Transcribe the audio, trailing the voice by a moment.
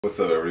What's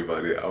up,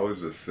 everybody? I was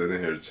just sitting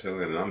here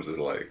chilling and I'm just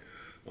like,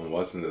 I'm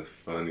watching this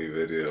funny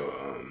video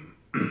of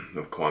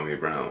Kwame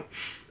Brown,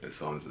 and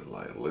so I'm just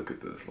like, look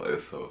at this, like,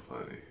 it's so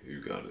funny.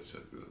 You gotta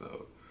check this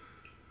out.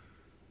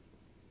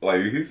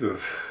 Like, he's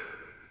just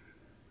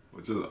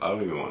I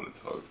don't even want to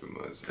talk too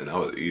much, and I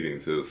was eating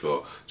too,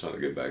 so I'm trying to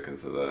get back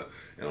into that,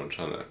 and I'm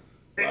trying to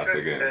laugh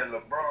again.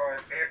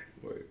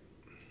 Wait,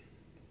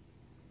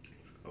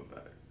 let's go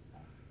back.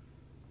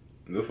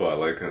 And this is why I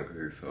like him,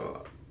 because he's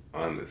so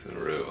honest and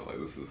real. Like,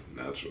 this is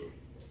natural.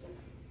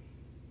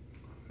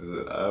 Is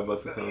it I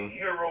about to come?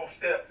 Euro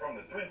step from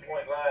the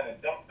three-point line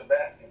and dunk the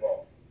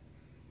basketball.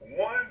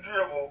 One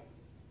dribble.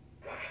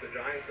 Watch the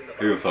Giants in the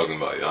he was talking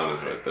about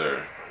Giannis right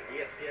there.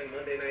 ESPN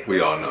Monday Night.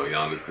 We all know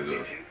Giannis could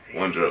just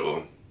one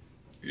dribble,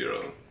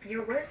 Euro.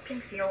 Your work can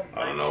feel much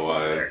I don't know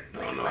why. smoother I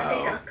don't know with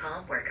how.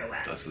 Monday.com Work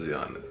OS. That's just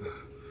Giannis.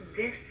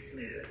 This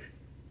smooth.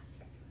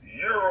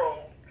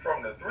 Euro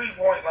from the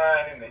three-point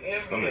line in the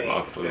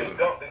NBA food. and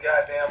dunk the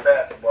goddamn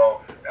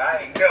basketball. I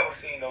ain't never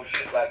seen no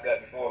shit like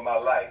that before in my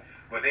life.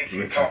 But they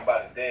keep talking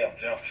about a damn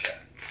jump shot.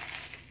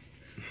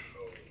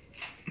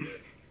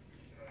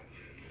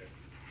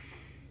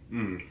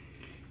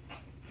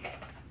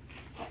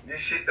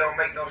 This shit don't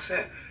make no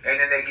sense. And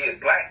then they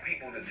get black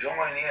people to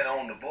join in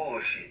on the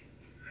bullshit.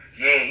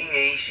 Yeah, he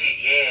ain't shit.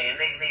 Yeah,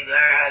 niggas need to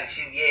learn how to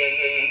shoot. Yeah,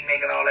 he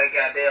making all that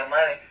goddamn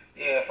money.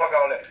 Yeah, fuck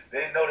all that.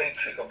 They know they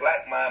trick a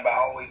black mind by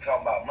always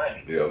talking about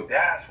money. Yep.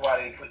 That's why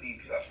they put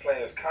these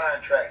players'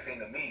 contracts in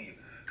the media.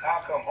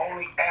 How come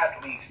only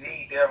athletes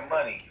need their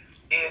money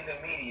in the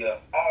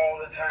media all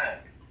the time?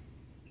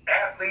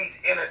 Athletes,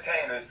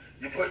 entertainers,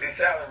 you put their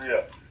salary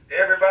up.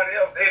 Everybody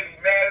else, they be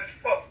mad as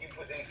fuck you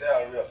put their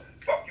salary up.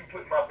 Fuck you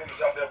putting my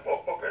business out there for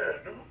a fuck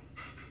ass dude.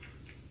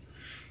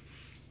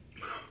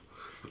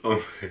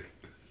 Oh,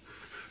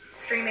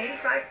 Stream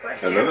 85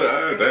 plus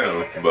another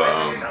channels damn, but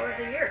 $500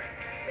 a year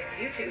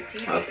with YouTube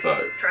TV. That's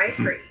facts. Try it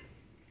free.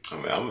 I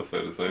mean, I'm gonna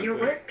say the same Your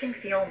thing. work can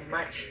feel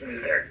much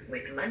smoother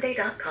with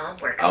Monday.com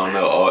Work OS. I don't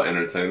know, all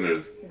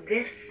entertainers,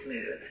 This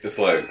smooth. it's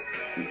like,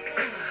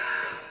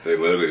 they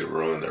literally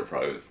ruin their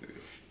privacy.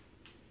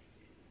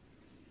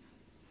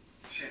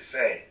 Shit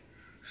say.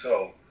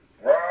 So,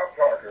 Rob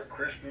Parker,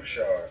 Chris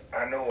Bouchard,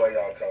 I know why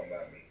y'all talking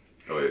about me.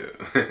 Oh,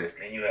 yeah.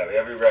 And you have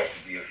every right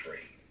to be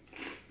afraid.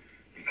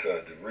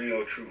 Because the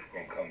real truth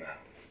gonna come out.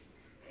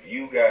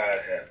 You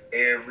guys have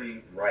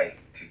every right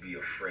to be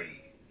afraid.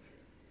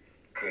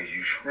 Because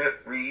you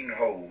script reading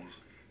hoes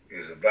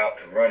is about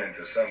to run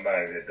into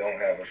somebody that don't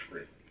have a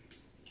script.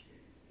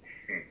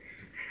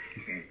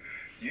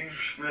 You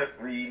script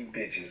reading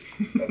bitches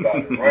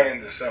about to run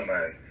into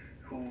somebody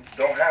who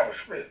don't have a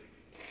script.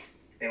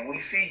 And we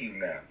see you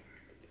now.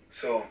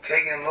 So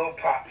taking little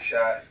pop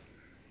shots,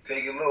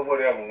 taking little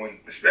whatever,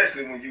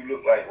 especially when you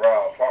look like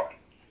Rob Parker.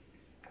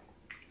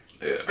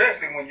 Yeah.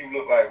 Especially when you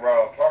look like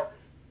Rob Parker.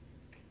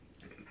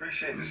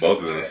 Appreciate this. Both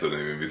of them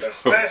shouldn't even be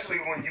talking. Especially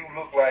when you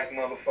look like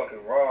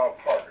motherfucking Rob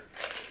Parker.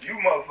 You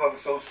motherfuckers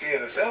so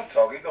scared of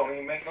self-talk, it don't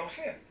even make no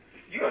sense.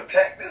 You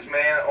attack this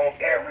man on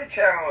every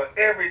channel, at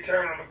every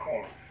turn of the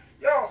corner.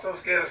 Y'all so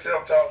scared of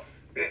self-talk,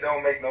 it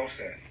don't make no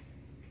sense.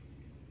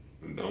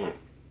 Don't.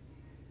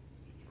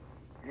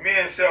 Me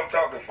and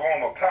self-talk to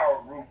form a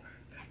power group,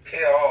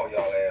 tear all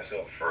y'all ass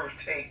up. First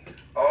take,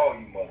 all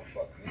you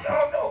motherfuckers.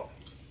 Y'all know.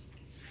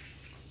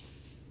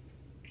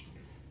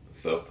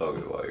 Self-talk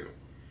is like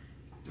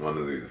one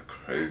of these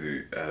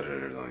crazy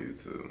editors on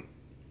YouTube.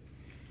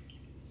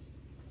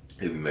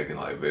 He be making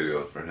like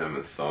videos for him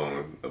and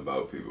songs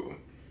about people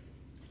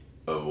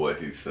of what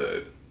he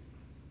said.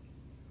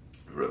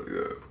 Really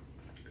good.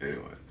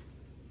 Anyway.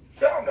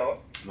 Y'all know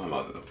it. My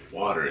mouth is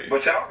watering.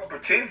 But y'all can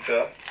pretend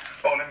tough.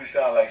 Oh, let me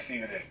sound like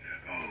Stephen A.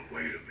 Oh,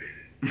 wait a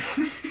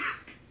minute.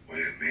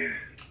 Wait a minute.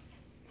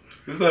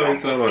 This is how he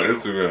sound on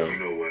Instagram. You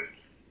know what?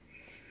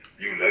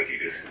 You lucky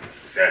this is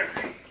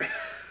Saturday.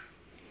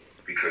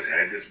 Because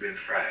had this been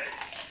Friday,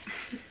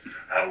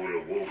 I would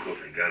have woke up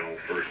and got on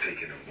first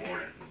take in the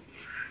morning,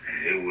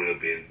 and it would have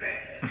been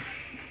bad.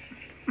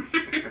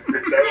 Is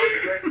that what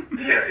you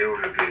say? Yeah, it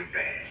would have been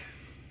bad.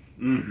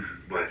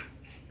 But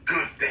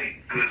good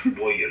thing, good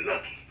boy, you're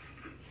lucky.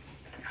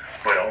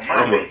 But on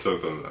Monday, I'm gonna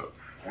choke on that.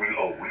 we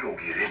gonna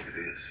get into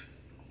this.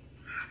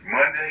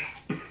 Monday,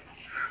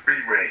 be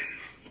ready.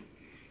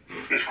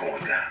 It's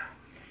going down.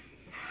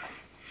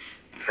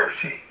 First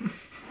team.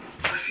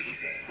 Proceed in.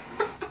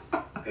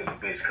 There's a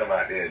bitch come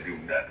out there and do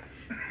nothing.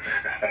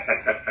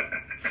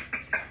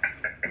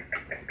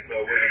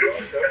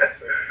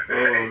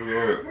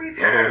 We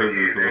tired of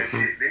hearing that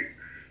shit,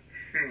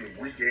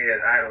 nigga. Weak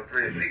ass idle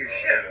thread. Nigga,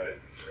 shut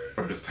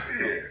up. First time.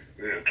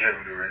 Yeah,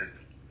 Kevin Durant.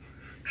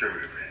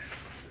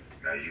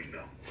 Now you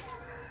know.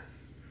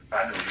 I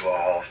know you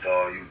are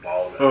all-star, you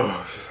baller.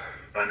 Oh.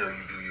 I know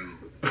you do you.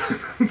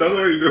 That's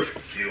what you do.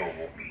 You don't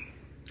want me.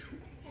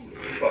 Who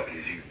the fuck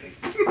is you,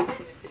 nigga?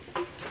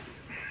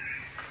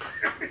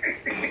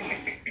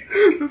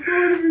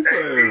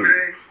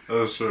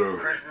 That's true.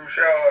 Chris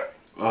Bouchard.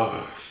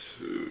 Oh,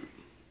 shoot.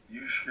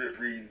 You script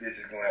reading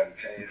bitches gonna have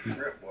to change the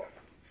script, boy.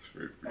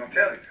 I'm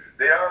telling you,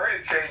 they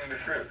already changing the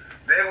script.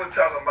 They were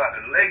talking about about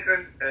the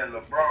Lakers and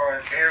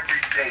LeBron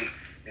every day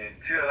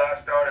until I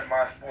started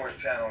my sports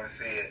channel and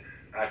said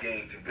I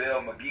gave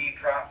JaVale McGee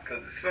props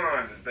because the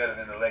Suns is better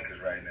than the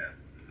Lakers right now.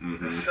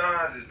 The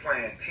Suns is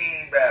playing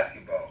team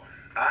basketball.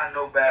 I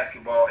know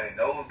basketball, and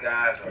those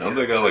guys are. Don't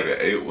they got like an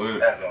 8-win?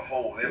 As a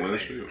whole, they're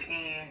playing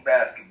team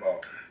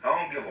basketball. I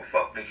don't give a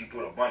fuck that you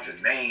put a bunch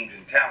of names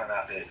and talent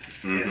out there.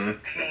 It's a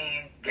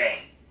team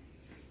game.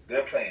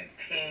 They're playing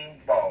team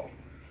ball.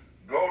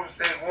 Golden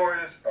State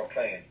Warriors are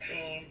playing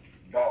team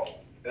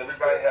ball.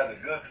 Everybody has a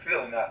good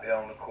feeling out there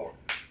on the court.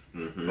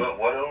 But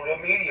what do the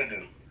media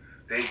do?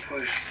 They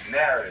push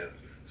narratives.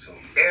 So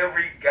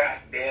every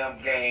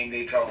goddamn game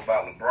they talk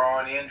about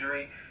LeBron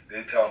injury,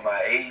 they talk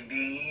about AD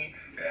and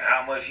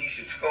how much he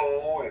should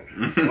score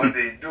and what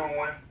they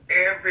doing.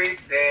 Every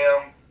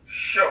damn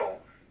show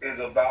is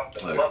about the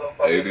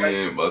motherfucking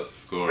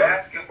Lakers.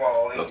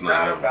 Basketball is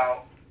not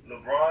about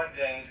LeBron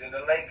James and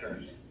the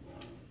Lakers.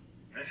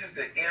 This is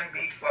the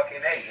MB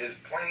fucking A. There's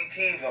plenty of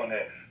teams on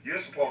there. You're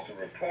supposed to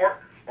report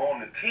on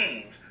the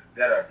teams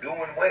that are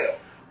doing well.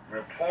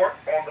 Report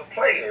on the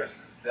players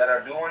that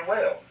are doing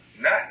well.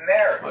 Not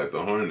narrative. Like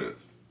the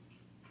Hornets.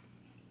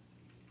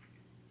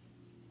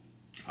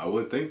 I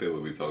would think they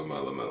would be talking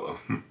about LaMelo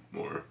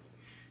more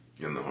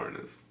in the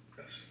Hornets.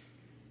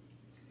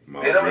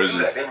 They don't do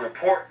that. They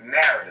report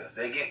narrative.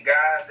 They get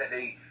guys that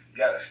they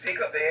got to stick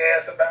up their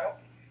ass about,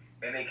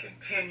 and they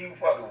continue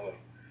fucking with them.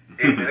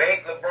 If it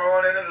ain't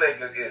LeBron and the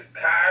Lakers, it's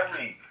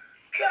Kyrie.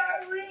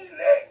 Kyrie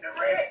let the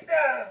Rant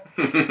down.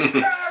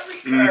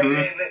 Kyrie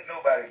ain't let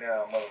nobody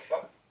down,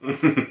 motherfucker.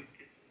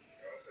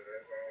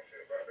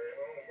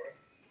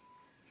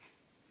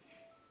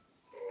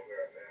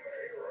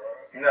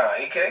 Nah,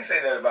 he can't say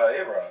that about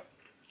A-Rod.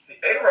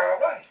 A-Rod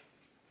white.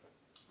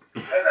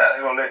 They're not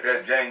gonna let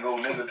that Django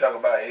nigga talk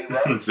about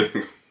A-Rod.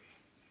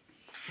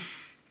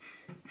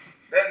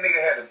 That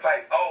nigga had the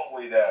pipe all the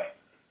way down.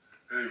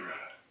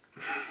 A-Rod.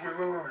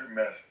 Wait,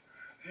 master.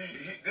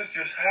 This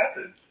just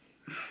happened.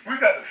 We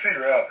got to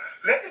figure out.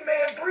 Let the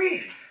man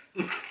breathe.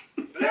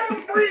 Let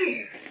him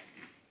breathe.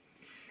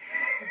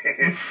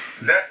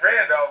 Zach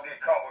Randolph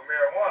get caught with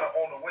marijuana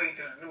on the way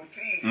to the new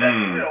team.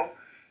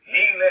 He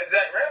ain't let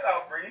Zach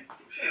Randolph breathe.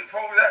 Shit,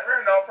 before Zach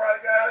Randolph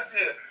probably got out of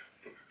jail.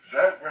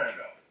 Zach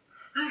Randolph,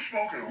 you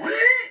smoking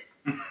weed?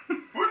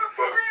 What the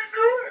fuck are you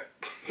doing?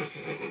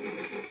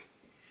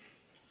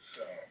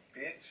 Son of a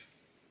bitch.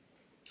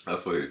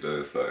 That's what he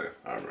does say.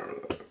 I remember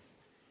that.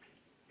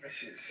 That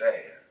shit's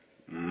sad.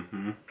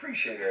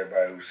 Appreciate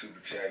everybody who's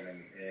super chatting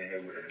in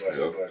here with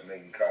the bus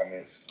making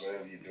comments,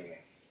 whatever you're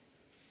doing.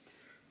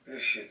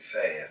 This shit's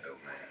sad though,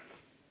 man.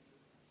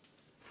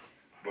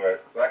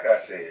 But like I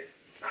said,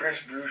 Chris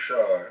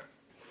Broussard,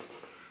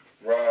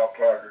 Rob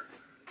Parker,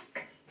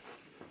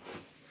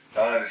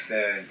 I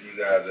understand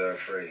you guys are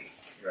afraid,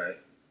 right?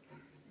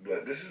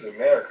 But this is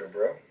America,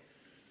 bro.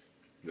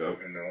 Yep.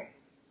 You know?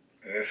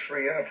 And it's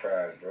free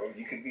enterprise, bro.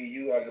 You could be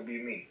you, I could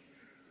be me.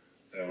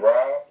 And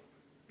Rob,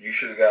 you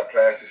should have got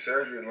plastic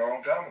surgery a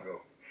long time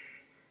ago.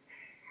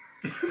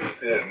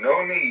 There's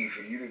no need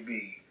for you to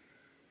be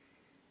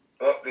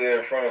up there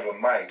in front of a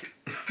mic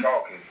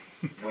talking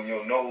when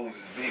your nose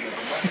is big as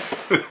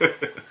a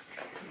mic.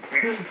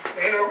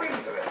 Ain't no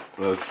reason for that.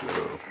 That's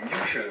true.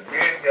 You should have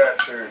been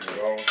got surgery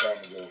a long time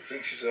ago.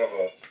 Fix yourself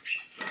up.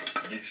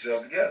 Get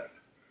yourself together.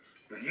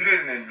 But you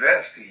didn't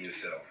invest in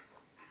yourself.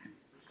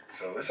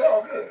 So it's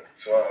all good.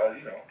 So,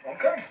 I'm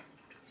coming.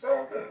 It's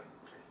all good.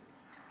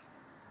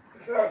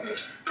 It's all good.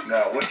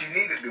 Now, what you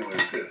need to do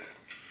is this.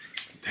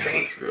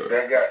 Take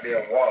that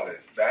goddamn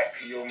wallet back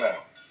to your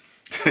mouth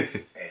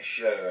and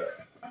shut it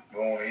up. I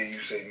don't want to hear you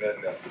say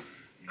nothing else.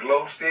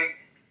 Glow stick.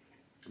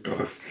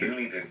 You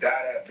need to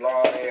dye that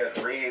blonde ass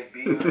red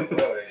bead,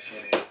 whatever that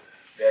shit is.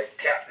 That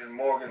Captain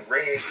Morgan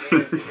red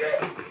bead you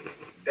got.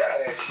 Dye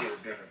that shit a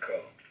different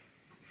color.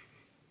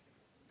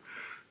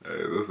 Hey,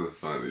 this is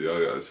funny.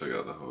 Y'all gotta check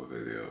out the whole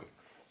video.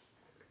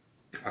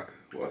 I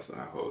could watch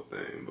that whole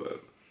thing,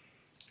 but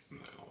I'm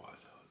not gonna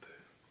watch the whole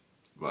thing.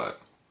 But,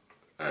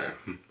 hey,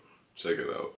 check it out.